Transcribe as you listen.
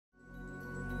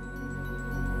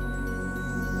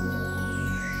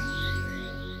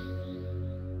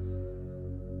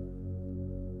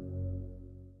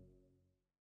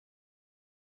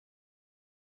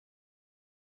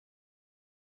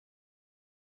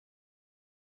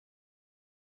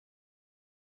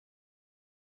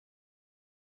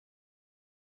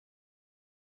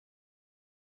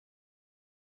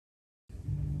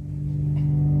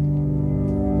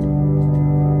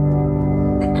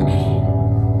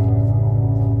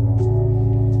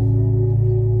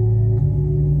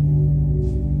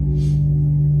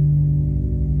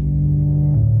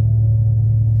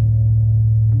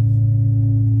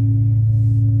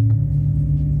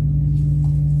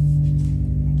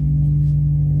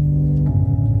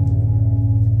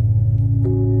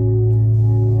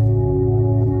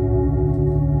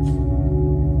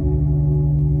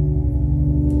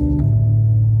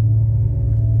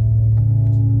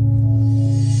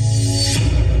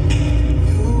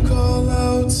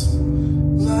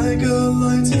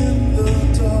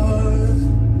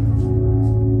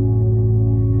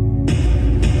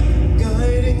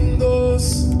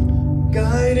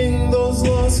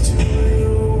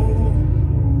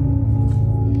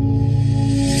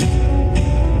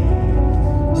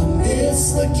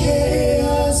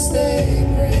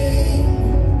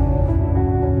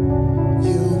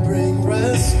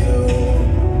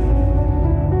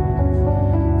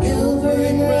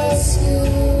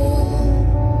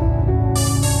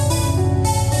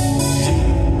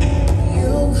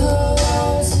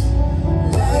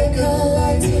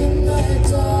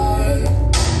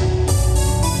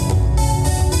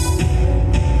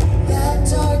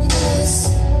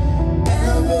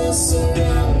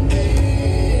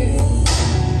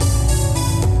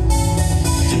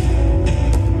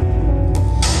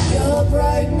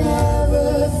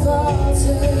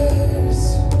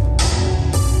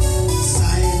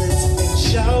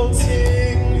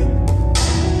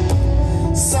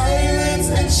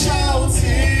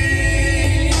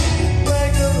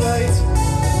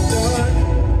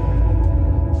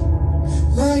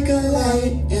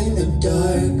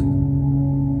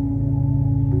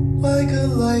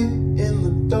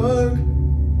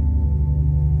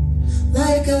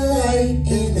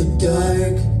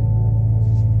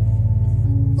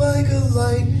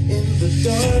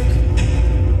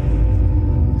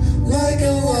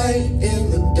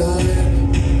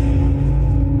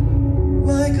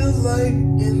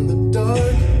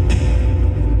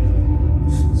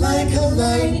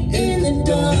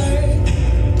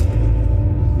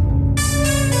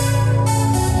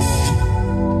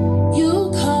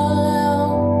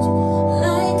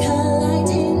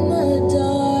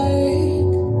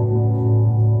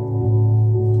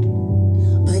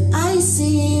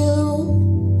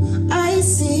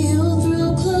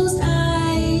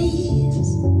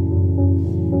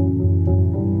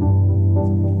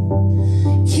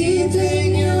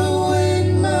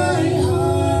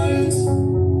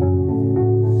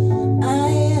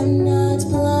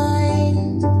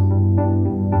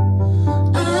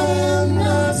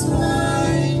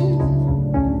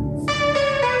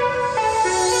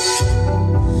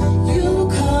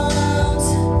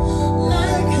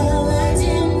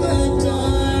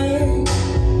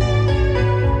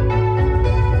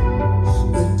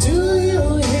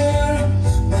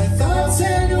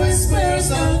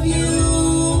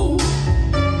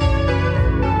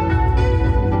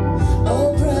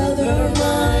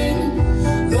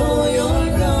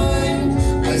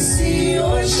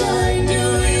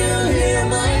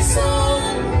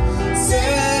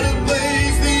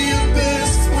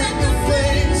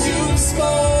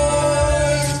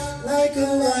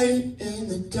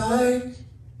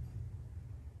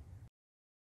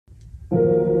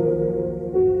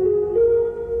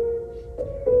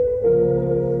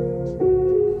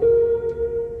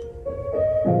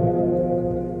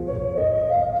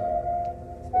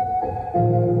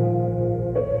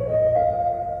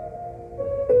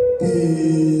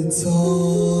It's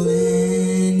all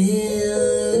an illusion.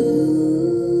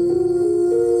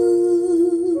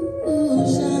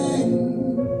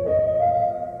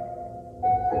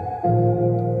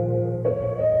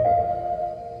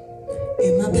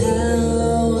 In my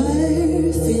power,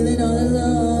 feeling all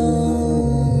alone.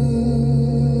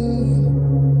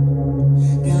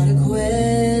 Got a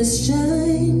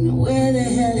question, where the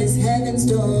hell is heaven's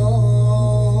door?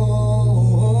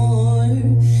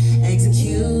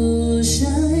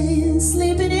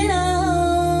 Sleeping in arms.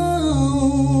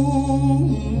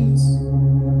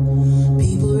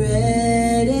 People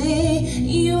ready,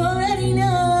 you already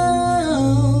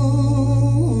know.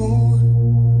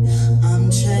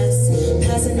 I'm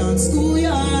trespassing on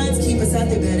schoolyards. Keep us out,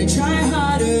 they better try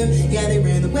harder. Yeah, they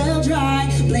ran the well dry.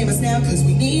 Blame us now cause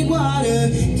we need water.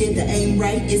 Get the aim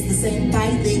right, it's the same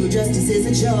fight. Legal justice is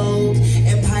a joke.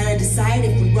 Empire decide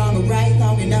if we're wrong or right.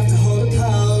 Long enough to hold a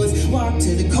pose. Walk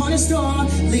to the corner store,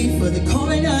 leave for the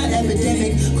coroner.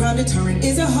 Epidemic, crime deterrent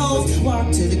is a hoax.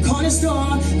 Walk to the corner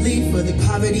store, leave for the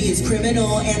poverty is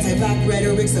criminal. Anti-black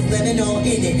rhetoric subliminal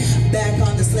in it. Back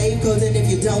on the slave codes, and if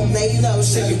you don't lay low,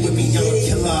 say it with me, I'm a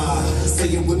killer. Say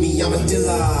it with me, I'm a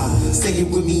dealer. Say it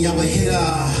with me, I'm a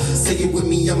hitter. Say it with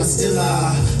me, I'm a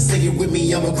stiller. Say it with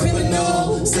me, I'm a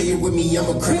criminal. Say it with me, I'm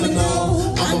a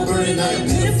criminal. I'm a burden, I am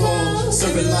pitiful.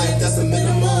 Serving life, that's the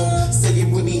minimum. Say it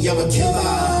with me, I'm a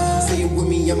killer. Say it with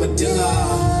me, I'm a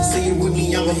dealer. Say it with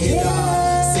me, I'm a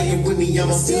hitter. Say it with me, I'm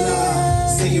a stealer.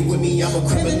 Say it with me, I'm a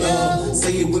criminal.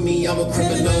 Say it with me, I'm a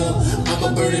criminal. I'm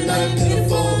a burden, I am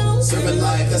pitiful. Serving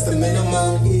life, that's the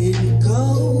minimum. It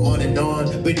goes on and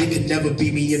on, but it could never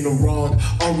be me in the wrong.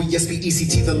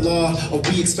 R-E-S-P-E-C-T, the law. Or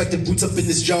we expected boots up in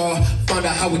this jar. Find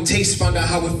out how it tastes, find out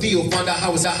how it feel, find out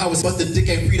how it's but the dick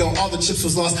ain't Frito, all the chips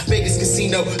was lost. Vegas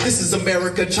casino, this is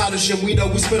America. Childish and we know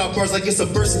we spit out bars like it's a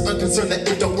verse. Unconcerned that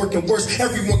it don't work and worse.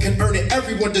 Everyone can earn it,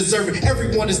 everyone deserve it,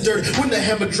 everyone is dirty. When the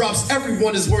hammer drops,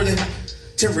 everyone is worth it.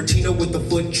 Tarantino with the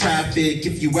foot traffic.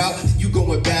 If you out, you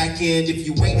going back in. If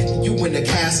you ain't, you in the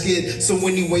casket. So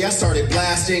anyway, I started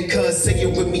blasting. Cause say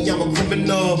it with me, I'm a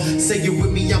criminal. Say it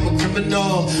with me, I'm a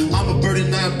criminal. I'm a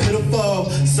burden, I'm pitiful.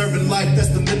 Serving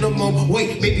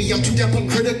Maybe I'm too damn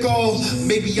critical.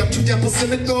 Maybe I'm too damn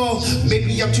cynical.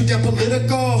 Maybe I'm too damn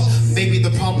political. Maybe the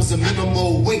problems are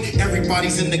minimal. Wait,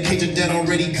 everybody's in the cage of debt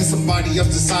already, cause somebody else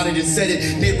decided and said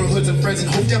it. Neighborhoods and friends and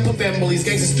whole damn families,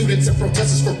 gangs and students and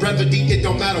protesters for brevity. It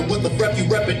don't matter what the rep you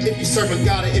reppin'. If you serving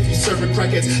God or if you serving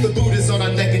crackheads, the boot is on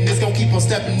our neck and it's gonna keep on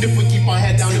stepping if we keep our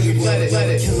head down and we let it.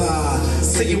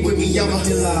 Say it with me, I'm a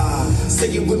killer.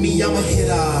 Say it with me, I'm a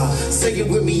hitter. Say it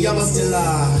with me, I'm a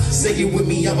stiller. Say it with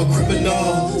me, I'm a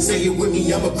criminal. Say it with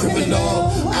me, I'm a criminal.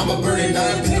 I'm a burden,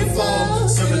 I'm pitiful.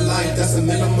 Serving life, that's the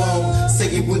minimum. Say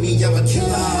it with me, I'm a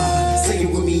killer. Say it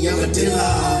with me, I'm a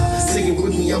dealer. Say it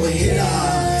with me, I'm a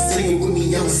hitter. Say it with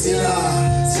me, I'm a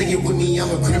stealer. Say it with me, I'm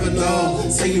a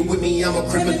criminal. Say it with me, I'm a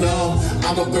criminal.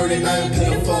 I'm a burden, I am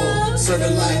pitiful.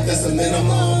 Serving life, that's the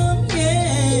minimum.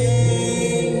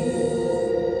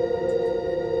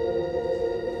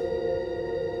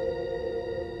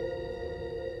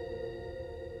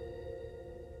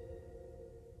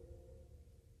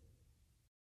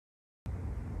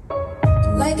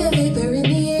 Like a vapor in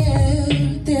the air,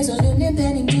 there's a looming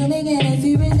impending dooming, and a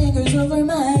fear it lingers over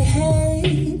my head.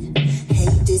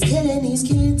 Hate is killing these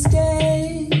kids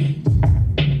dead.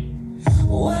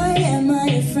 Why am I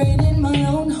afraid in my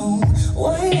own home?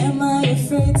 Why am I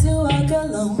afraid to walk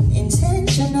alone?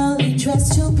 Intentionally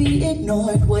dressed to be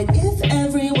ignored. What if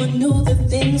everyone knew the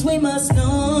things we must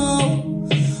know?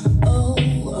 Oh,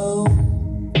 oh,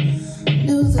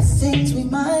 knew the things we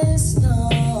must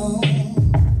know.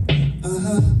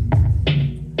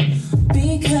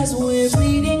 Because we're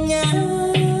bleeding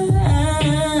out,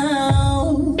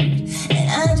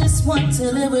 and I just want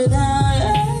to live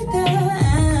without doubt.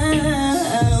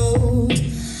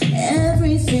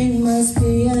 Everything must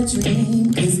be a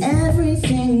dream, cause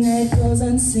everything that goes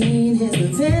unseen is the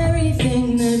very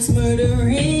thing that's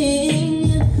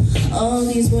murdering all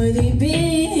these worthy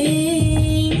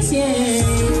beings, yeah.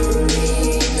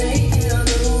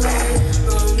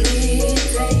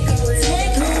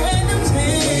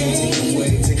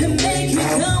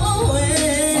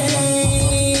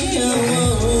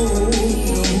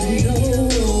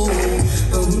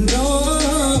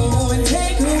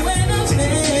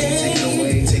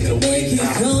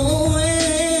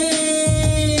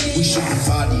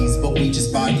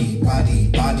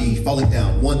 Falling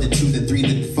down, 1 then 2 then 3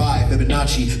 then 5,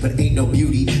 Fibonacci, but ain't no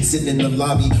beauty. Sitting in the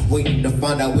lobby, waiting to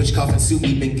find out which coffin suit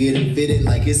we been getting fitted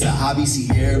like it's a hobby. See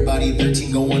everybody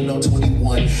 13 going on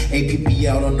 21. APP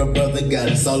out on the brother, got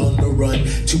us all on the run.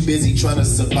 Too busy trying to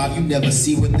survive, you never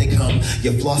see when they come.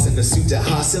 You're flossing the suit at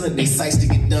high, selling they sights to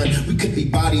get done. We could be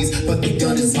bodies, but the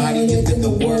gun is mighty. Gifted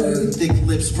the word, thick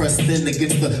lips pressed thin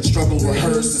against the struggle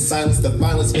rehearsed. The silence, the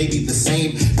violence may be the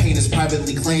same. Pain is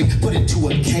privately claimed, put into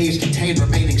a cage, contained,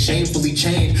 remaining shamefully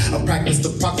chained. A practice the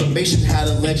proclamation had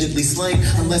allegedly slain.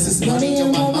 Unless it's money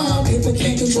on my mind, people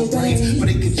can't control brains. But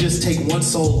it could just take one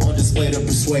soul on display to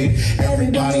persuade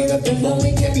everybody that the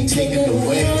lonely can be taken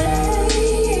away. No,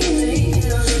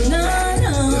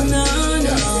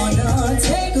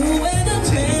 take away the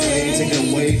pain. Take it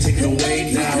away, take it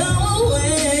away now. Go away.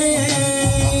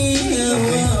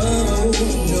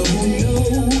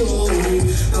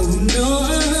 No,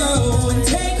 and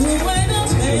take away the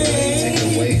pain. Take it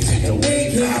away, take it away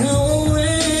now.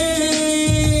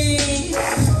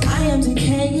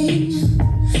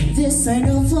 This I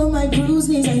know for my bruised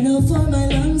knees, I know for my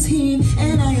lungs heave,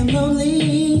 and I am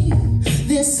lonely.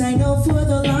 This I know for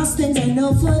the lost things, I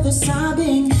know for the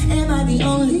sobbing. Am I the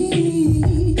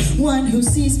only one who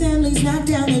sees families knocked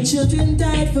down, their children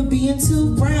died for being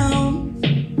too brown?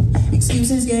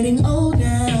 Excuses getting old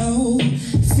now,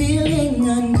 feeling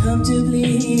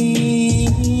uncomfortably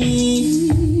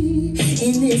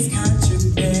in this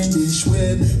contrabandish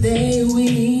web they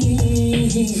weave.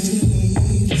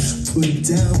 Put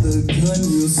down the gun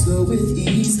real slow with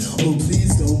ease. Oh,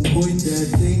 please don't point that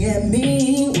thing at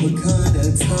me. We're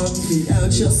gonna talk it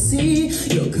out, you'll see.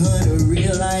 You're gonna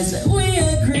realize that we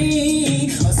agree.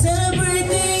 I'll celebrate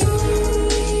these.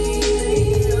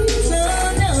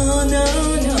 No.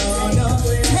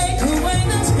 Take away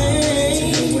the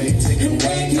pain and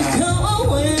make it go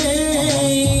away.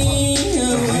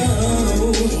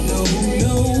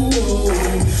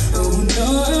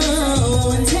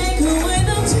 And take away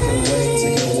the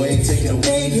Take it away,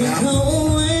 make it go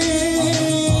away.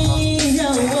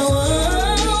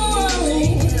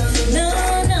 No.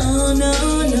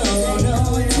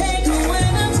 Take away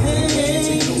the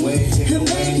pain.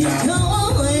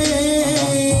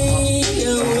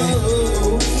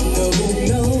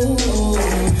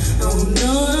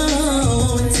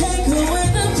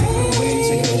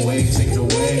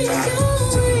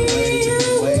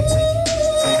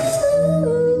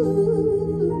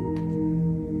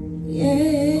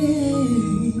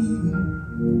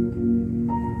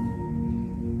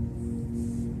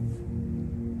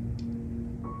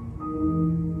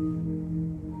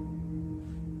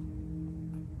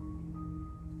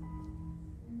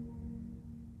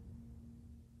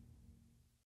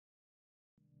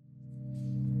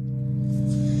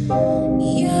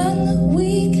 Young,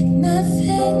 weak,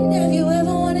 nothing. Have you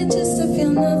ever wanted just to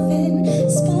feel nothing?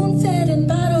 Spoon-fed and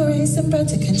bottle raised and brought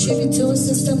to contribute to a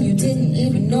system you didn't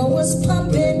even know was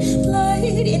pumping blood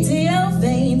into your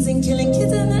veins and killing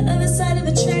kids on the other side of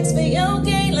the tracks for your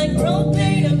gain, like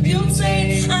propane and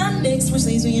butane. I'm mixed, which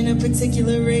leaves me in a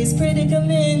particular race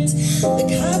predicament. The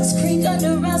cops creak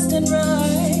under rust and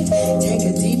ride. Take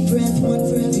a deep breath, one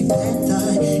for every bad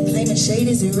thought. Claiming shade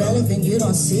is irrelevant, you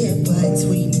don't see it, but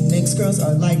tweeting mixed girls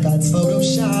are like God's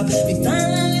Photoshop. Be fine as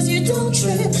long as you don't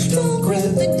trip, don't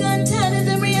grip the gun tighter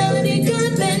than reality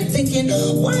gunmen. Thinking,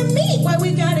 why me? Why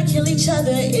we gotta kill each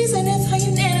other? Isn't it how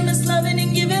unanimous loving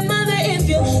and giving mother? If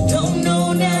you don't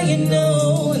know, now you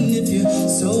know. And if you're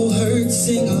so hurt,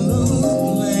 sing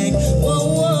along like, whoa,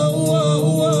 whoa, whoa,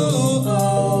 whoa,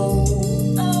 oh,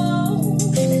 oh.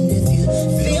 And if you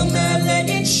feel mad, let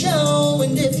it show.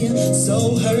 And if you're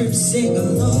so hurt, sing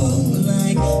along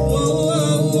like, whoa,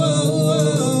 whoa, whoa,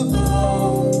 whoa, oh.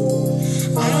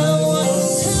 I want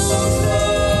to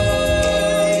fly,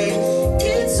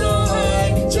 get so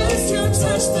high, just to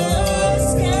touch the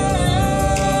sky.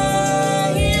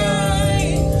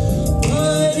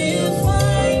 What if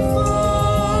I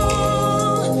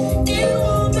fall? It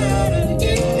won't matter in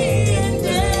the end.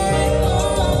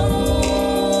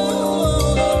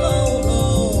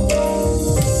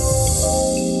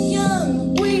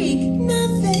 Young, weak,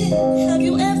 nothing. Have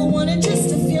you ever wanted just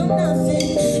to feel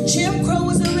nothing? Jim Crow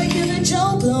was a regular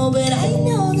Joe Blow, but I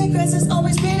know that grass has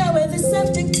always been out where the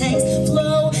septic tanks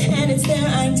flow, and it's there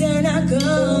I dare not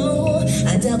go.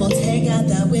 I double take out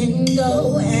that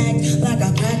window, act like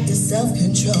I practice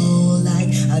self-control, like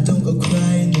I don't go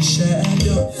cry in the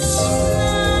shadow.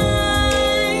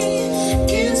 I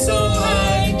get so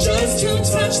high just to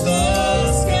touch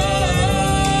the sky.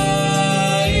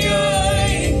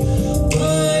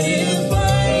 What if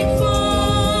I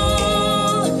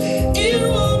fall? It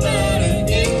won't matter in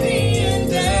the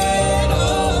end at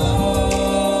all.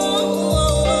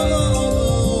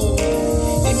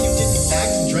 If you didn't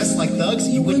act and dress like thugs,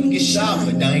 you wouldn't get shot.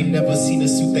 But I ain't never seen a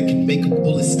suit that can make a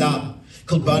bullet stop.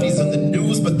 Cold bodies on the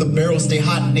news, but the barrels stay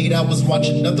hot. In 8 hours, watch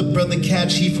another brother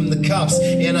catch heat from the cops.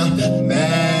 And I'm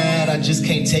mad, I just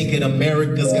can't take it.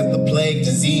 America's got the plague,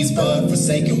 disease, but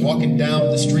forsaken. Walking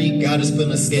down the street, got us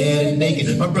feeling scared and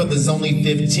naked. My brother's only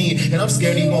 15, and I'm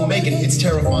scared he won't make it. It's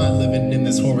terrifying living in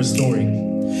this horror story.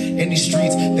 In these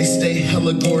streets, they stay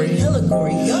hella gory.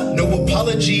 No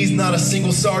apologies, not a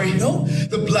single sorry. No.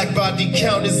 The black body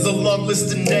count is a long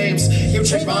list of names. If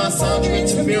Trayvon, Sandra, and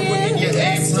Tamir were in your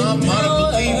aims, I'm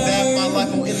gonna believe that my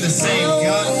life will end the same.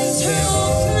 God damn.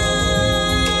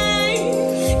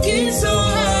 Get so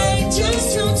high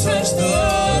just to touch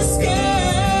the sky.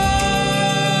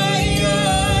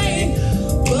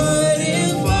 But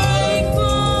if I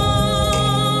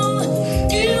fall,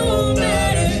 it won't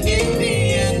matter in the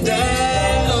end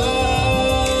at all.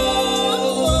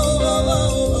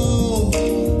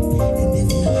 And if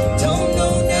you don't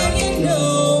know, now you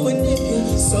know. And if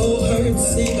you're so hurt,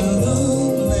 sing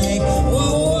along like,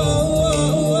 whoa, whoa,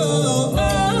 whoa,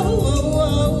 whoa,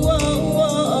 whoa, whoa,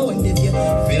 whoa. And if you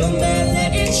feel mad,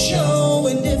 let it show.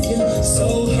 And if you're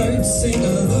so hurt, sing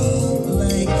along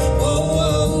like, whoa,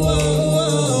 whoa, whoa,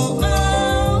 whoa,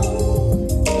 oh.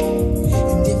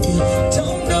 And if you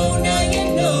don't know, now you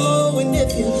know. And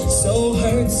if you're so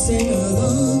hurt, sing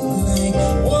along like,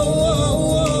 whoa, whoa,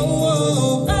 whoa,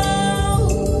 whoa, oh,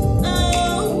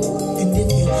 oh. And if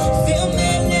you feel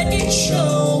mad, let it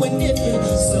show. And if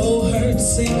you're so hurt,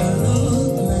 sing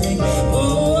along like,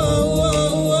 whoa, whoa,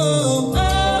 whoa, whoa, oh,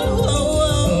 oh,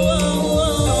 oh,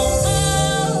 oh,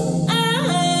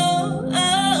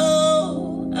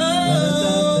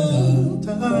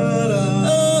 oh,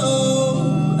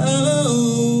 oh, oh,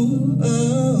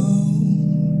 oh,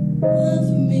 love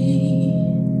me,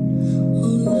 oh,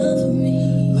 love me,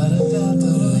 oh,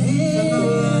 yeah.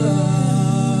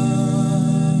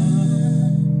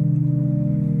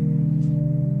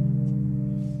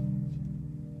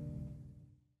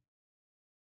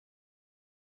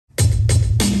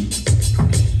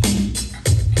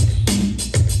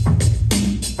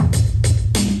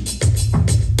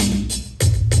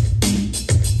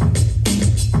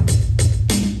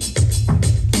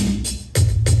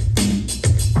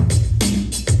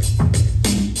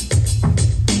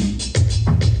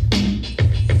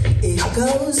 It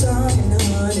goes on and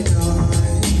on and on.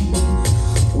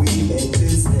 We make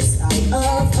business out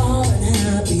of all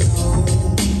unhappy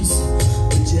homes,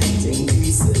 rejecting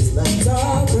pieces left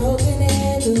all broken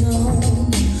and alone.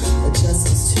 A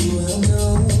justice too well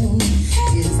known.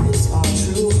 Is this our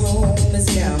true home? Is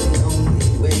now the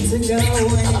only way to go,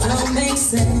 and it don't make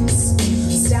sense.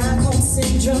 Stockholm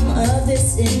syndrome of this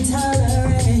this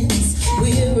intolerance.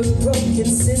 We're a broken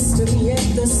system, yet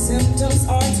the symptoms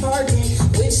are target.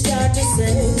 Which doctor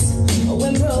says,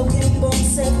 when broken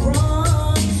bones set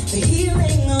wrong, the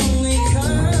healing only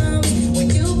comes when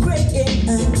you break it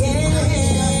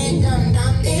again.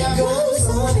 It goes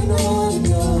on and on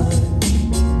and on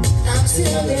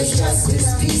till there's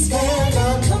justice, peace, and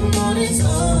love come on its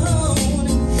own.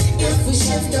 If we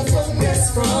shift our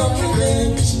focus from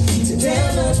revenge to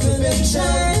damage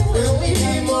prevention, will we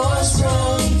be more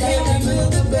strong? Can we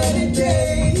build a better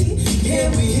day?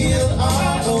 Can we heal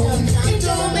our own? It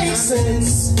don't make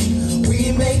sense.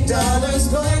 We make dollars,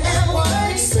 but at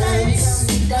what expense?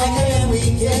 How can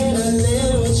we get a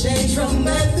little change from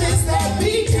methods that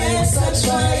began such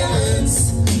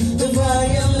violence? The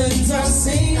violins are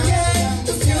singing,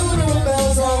 the funeral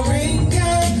bells are ringing,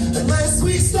 unless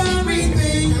we start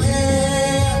rethinking.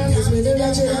 Cause we're the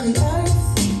wretched on the earth.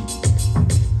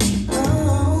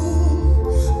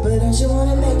 Oh, but don't you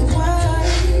wanna make it work?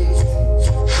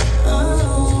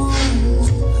 Oh,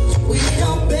 we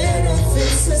don't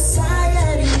benefit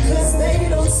society cause they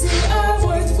don't see our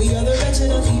worth. We are the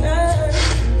wretched of the earth.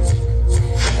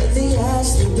 The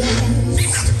ash, the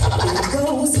dust, it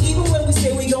goes. Even when we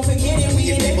say we don't forget it,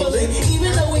 we enable it.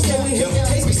 Even though we say we hate the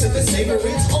taste, we sip and savor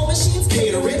it. Old machines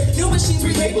cater it, new machines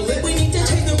relabel it. We need to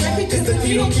change the record cause the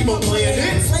people keep on playing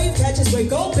it. Slave catchers wear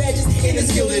gold badges in the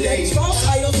Gilded Age. False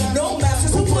idols, no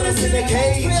masters who put us in a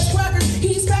cage. Chris Crocker,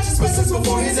 he's fascist specialist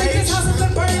before his age. His house has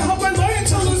been burning, hope we're learning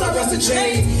to lose our rusted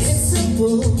chains. It's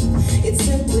simple, it's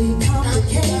simply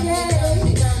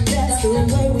complicated. That's the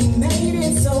way we made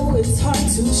it, so it's hard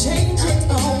to change it.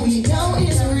 All we know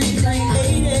is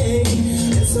recreate it.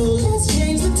 And so let's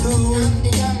change the tone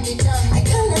and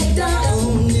collect our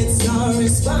own. It's our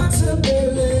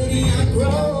responsibility to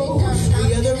grow.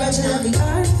 We are the wretched of the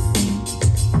earth.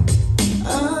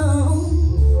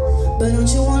 Oh, but don't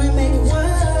you wanna make it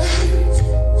work?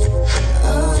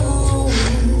 Oh,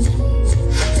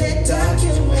 dead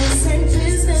documents and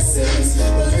businesses, the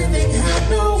living have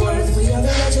no worth. We are the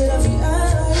wretched of the earth.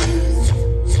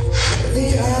 The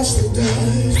ash, the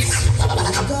dust,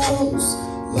 it goes.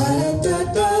 La da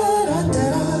da da da da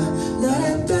da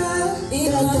da da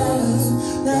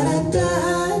da da da da la da da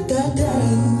da da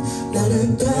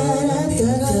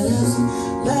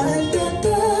la da da da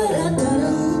da la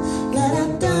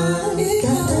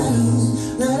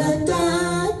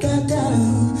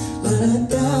da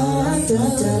da da da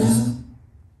da.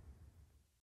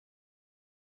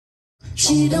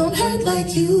 She don't hurt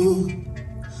like you.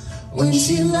 When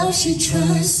she loves, she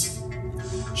trusts.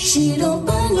 She don't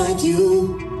burn like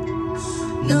you.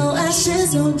 No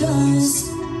ashes, no dust.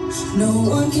 No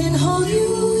one can hold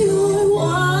you, your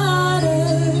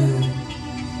water.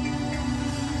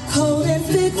 Cold and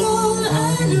fickle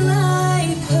and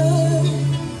like her.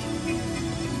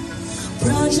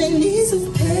 Progenies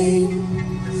of pain,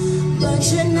 but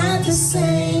you're not the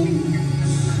same.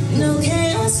 No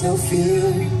chaos, no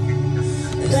fear,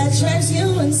 that drives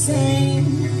you insane.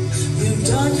 You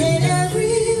darken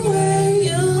everywhere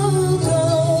you go.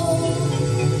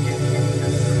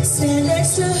 Stand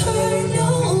next to her,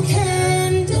 no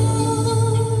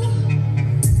candle.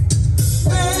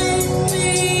 Let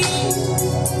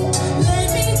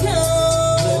me go.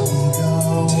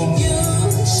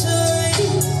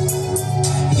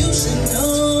 You should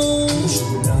know.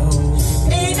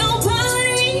 Ain't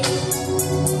nobody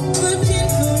looking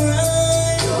for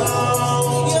us.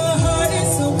 Your heart is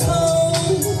so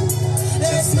cold.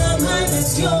 That's not mine,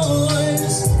 that's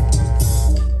yours.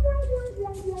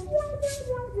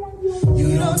 You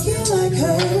don't feel like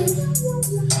her.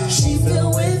 She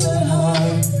filled with her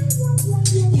heart.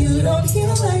 You don't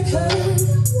feel like her.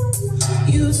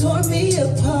 You tore me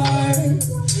apart.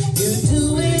 You do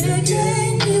it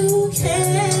again, you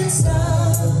can't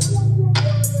stop.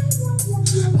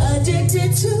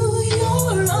 Addicted to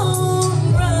your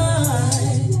own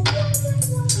ride.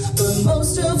 But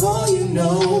most of all, you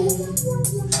know,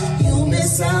 you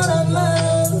miss out on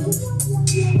love.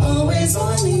 Always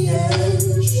on the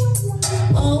edge,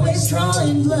 always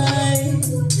drawing blood.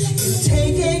 You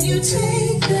take and you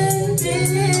take, then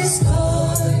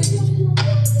discard.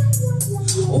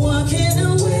 Walking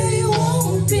away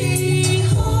won't be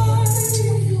hard.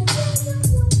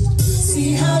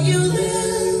 See how you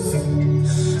live,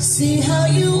 see how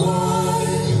you are.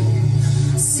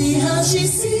 See how she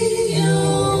see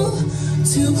you,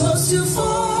 too close, too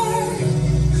far.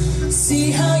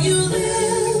 See how you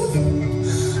live,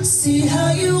 see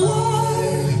how you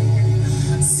are.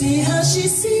 See how she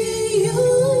see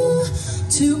you,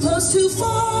 too close, too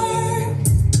far.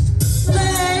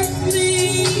 Let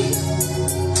me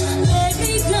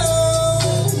go.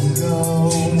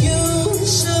 You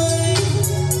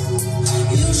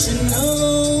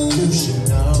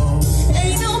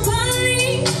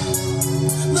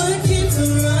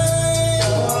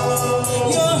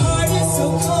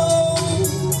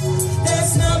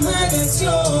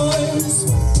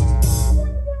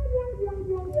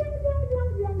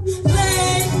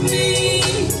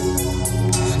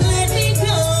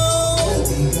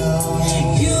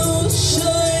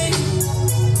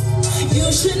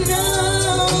should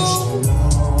know.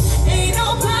 Ain't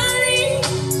nobody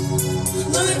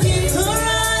looking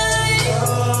right.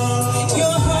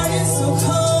 Your heart is so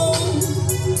cold.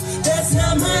 That's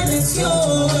not mine, it's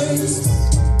yours.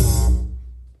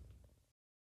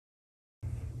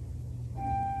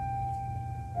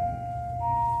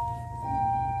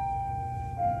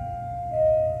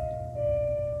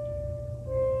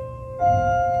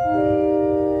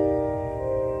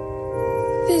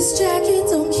 This jacket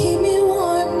don't keep me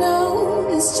warm, no.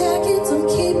 This jacket don't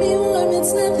keep me warm.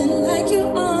 It's nothing like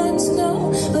your arms,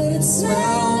 no. But it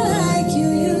smells like you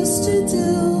used to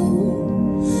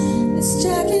do. This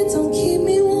jacket don't keep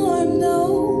me warm,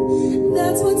 no.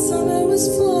 That's what summer was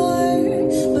for.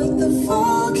 But the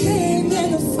fall came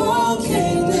and the fall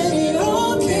came and it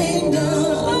all came down.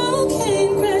 All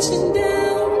came crashing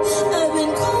down. I've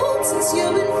been cold since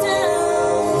you've been found.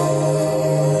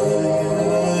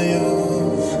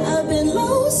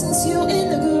 Since you're in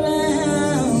the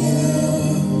ground,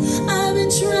 I've been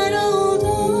trying to hold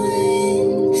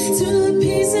on to the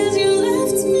pieces you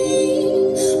left me,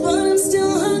 but I'm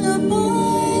still hung up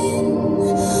on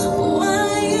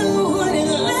why you wouldn't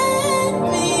let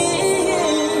me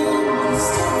in.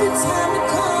 Just take the time to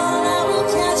call, I will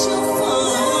catch your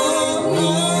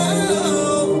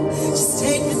phone. Just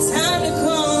take the time to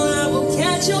call, I will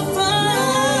catch your phone.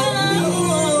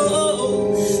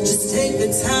 Just take the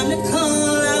time to call.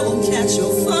 Catch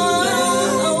your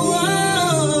phone.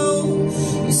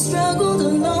 You struggled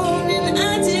alone and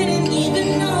I didn't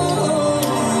even know.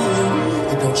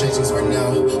 It don't change things right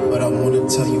now, but I want to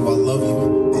tell you I love you.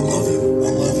 I love you. I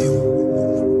love you.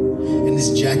 And this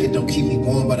jacket don't keep me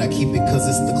warm, but I keep it because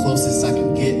it's the closest I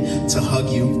can get to hug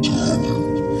you.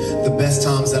 The best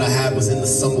times that I had was in the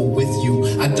summer with you.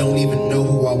 I don't even know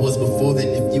who I was before then,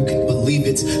 if you can believe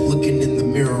it. Looking in the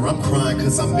mirror, I'm crying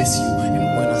because I miss you.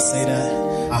 And when I say that,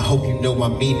 I hope you know I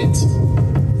mean it.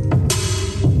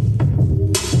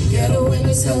 Ghetto when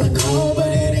it's hella cold, but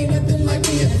it ain't nothing like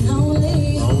being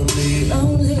lonely, lonely,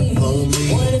 lonely,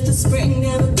 lonely. What if the spring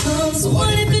never comes?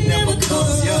 What if it never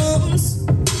comes?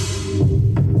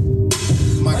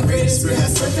 My greatest fear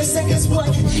has surfaced, and guess what?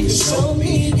 It showed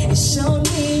me, it showed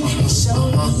me, it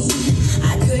showed me.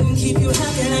 I couldn't keep you,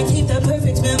 how can I keep that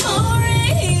perfect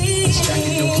memory? This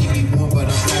jacket don't keep me warm, but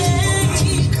I'm glad you brought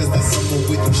me, because that summer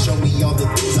with you showed me all the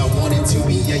things I wanted to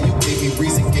be. Yeah, you gave me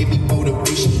reason, gave me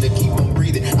motivation to keep on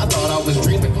breathing. I thought I was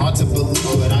dreaming, hard to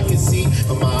believe, but I could see.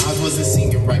 But my eyes wasn't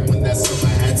seeing right when that summer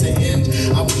had to end.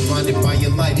 I was blinded by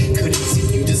your light, couldn't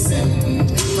see you descend.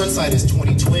 Hindsight is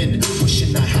 2020,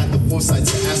 wishing I had the foresight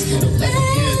to ask you to let me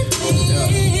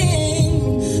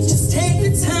in. Just take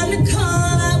the time to call,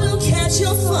 I will catch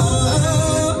your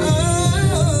phone.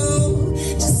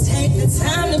 Just take the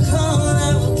time to call,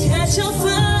 I will catch your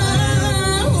phone.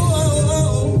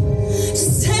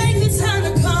 Just take the time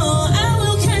to call, I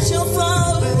will catch your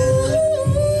phone.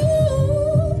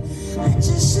 I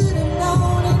just should have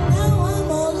known, and now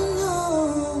I'm all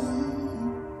alone.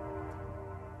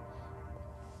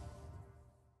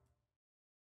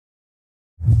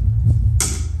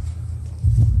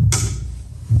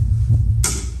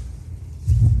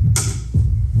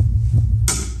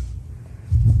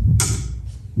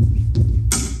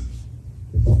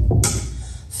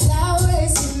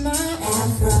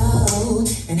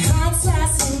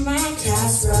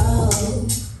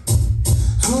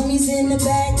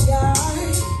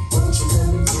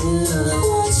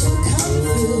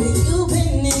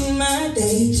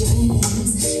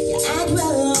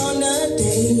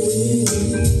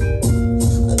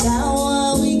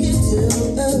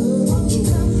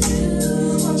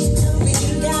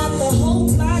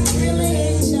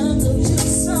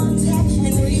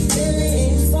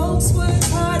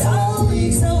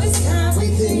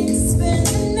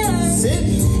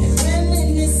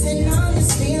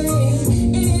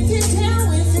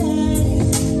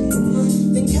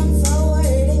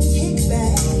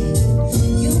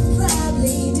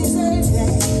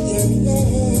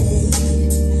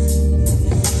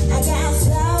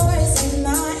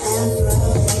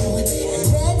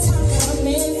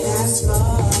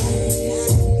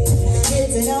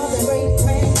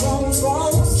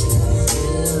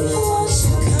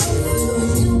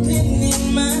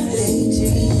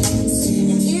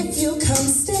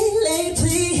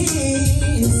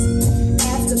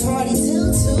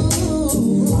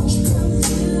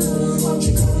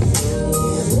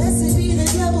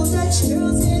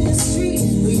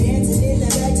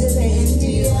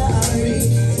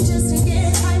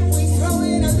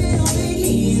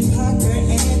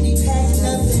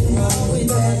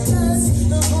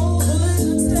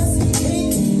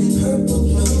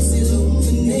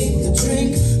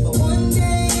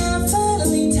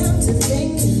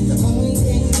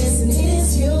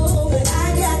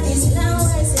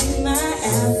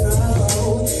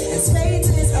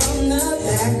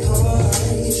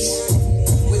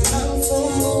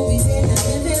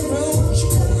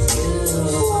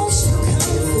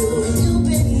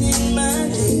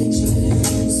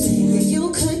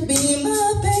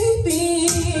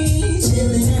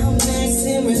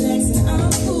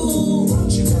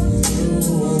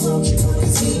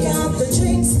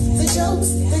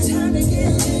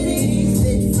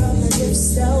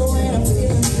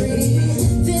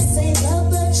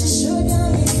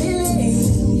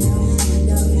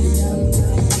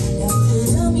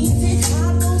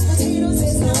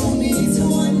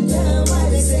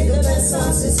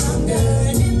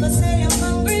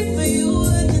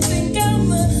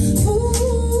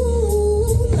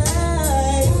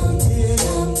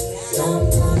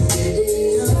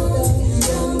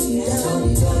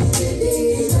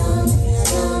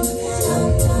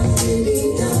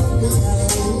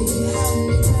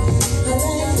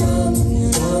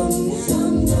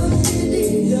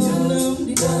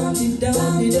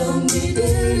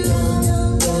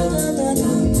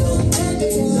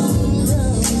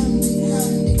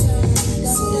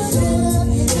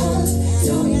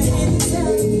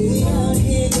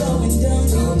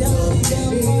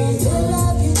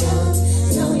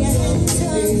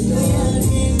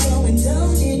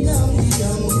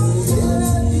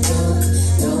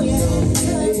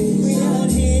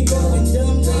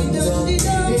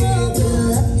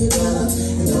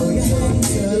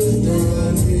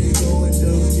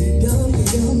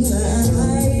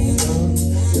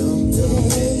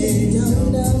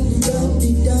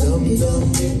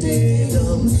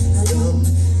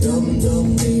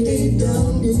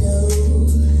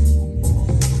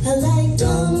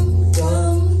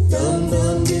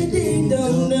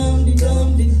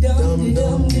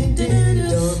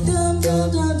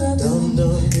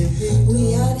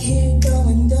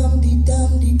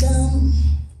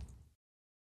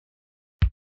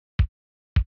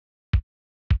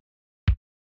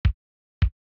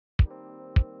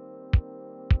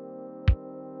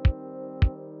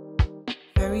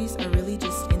 fairies are really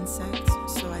just insects.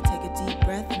 So I take a deep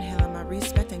breath, inhale in my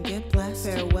respect, and get blessed.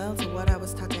 Farewell to what I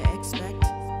was taught to expect.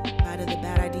 Bye to the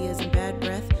bad ideas and bad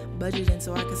breath. Budgeting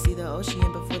so I can see the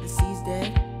ocean before the sea's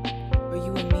dead. Or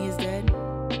you and me is dead.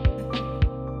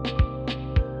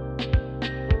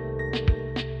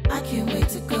 I can't wait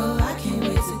to go, I can't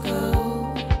wait to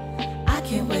go. I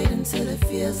can't wait until it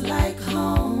feels like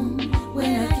home.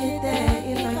 When I get there,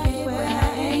 if I get where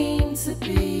I aim to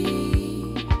be.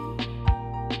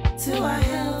 To our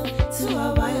health, to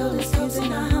our wildest hopes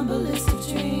and our humblest of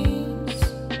dreams.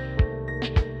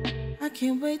 I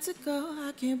can't wait to go,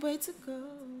 I can't wait to go.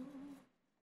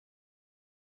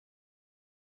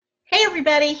 Hey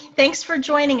everybody, thanks for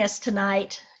joining us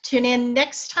tonight. Tune in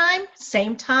next time,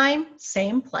 same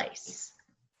place.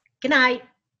 Good night.